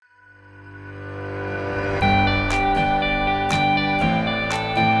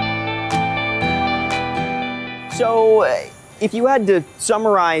So, if you had to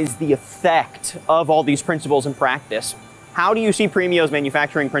summarize the effect of all these principles in practice, how do you see Premio's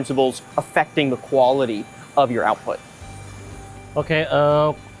manufacturing principles affecting the quality of your output? Okay,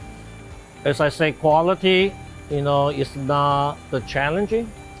 as I say, quality, is not the challenging.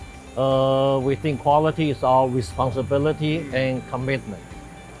 We think quality is our responsibility and commitment.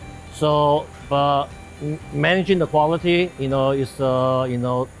 So, but managing the quality, is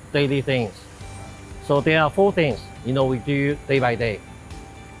daily things. So there are 4 things, we do day by day.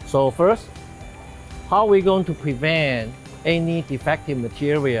 So first, how are we going to prevent any defective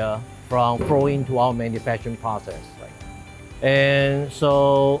material from flowing into our manufacturing process? Right? And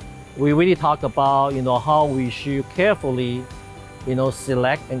so we really talk about, how we should carefully,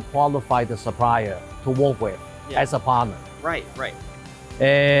 select and qualify the supplier to work with as a partner. Right, right.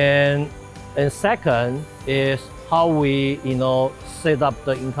 And second is how we, set up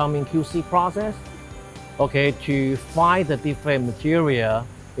the incoming QC process, okay, to find the defect material,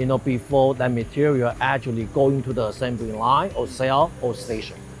 before that material actually go into the assembly line or cell or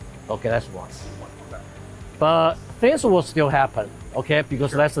station. Okay, that's one. But things will still happen, okay,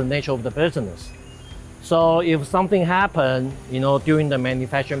 because that's the nature of the business. So if something happened, during the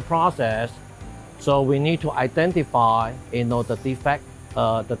manufacturing process, so we need to identify, the defect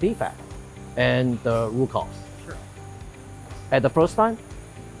and the root cause. Sure. At the first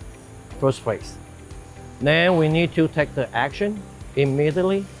place. Then we need to take the action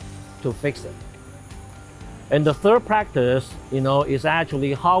immediately to fix it. And the third practice, is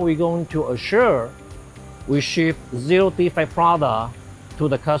actually how we're going to assure we ship 0 defect product to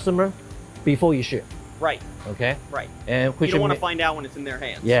the customer before you ship. Right. Okay. Right. And which you don't want to find out when it's in their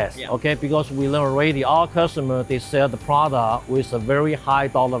hands. Yes. Yeah. Okay. Because we learn already, our customer, they sell the product with a very high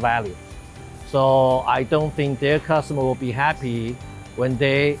dollar value. So I don't think their customer will be happy when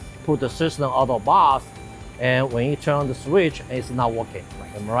they put the system out of box and when you turn on the switch, it's not working.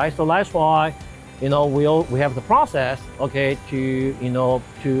 Right? So that's why, we have the process, okay, to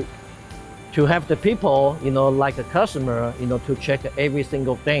have the people, like a customer, to check every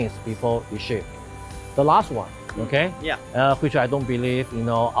single things before we ship. The last one, okay? Yeah. Which I don't believe,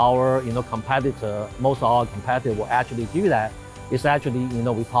 our, competitor, most of our competitors will actually do that. It's actually,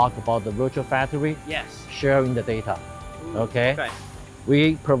 we talk about the virtual factory. Yes. Sharing the data, okay? Okay.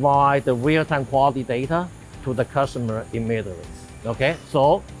 We provide the real-time quality data to the customer immediately, okay?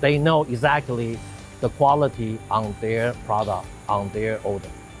 So they know exactly the quality on their product, on their order.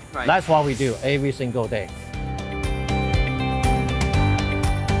 Right. That's what we do every single day.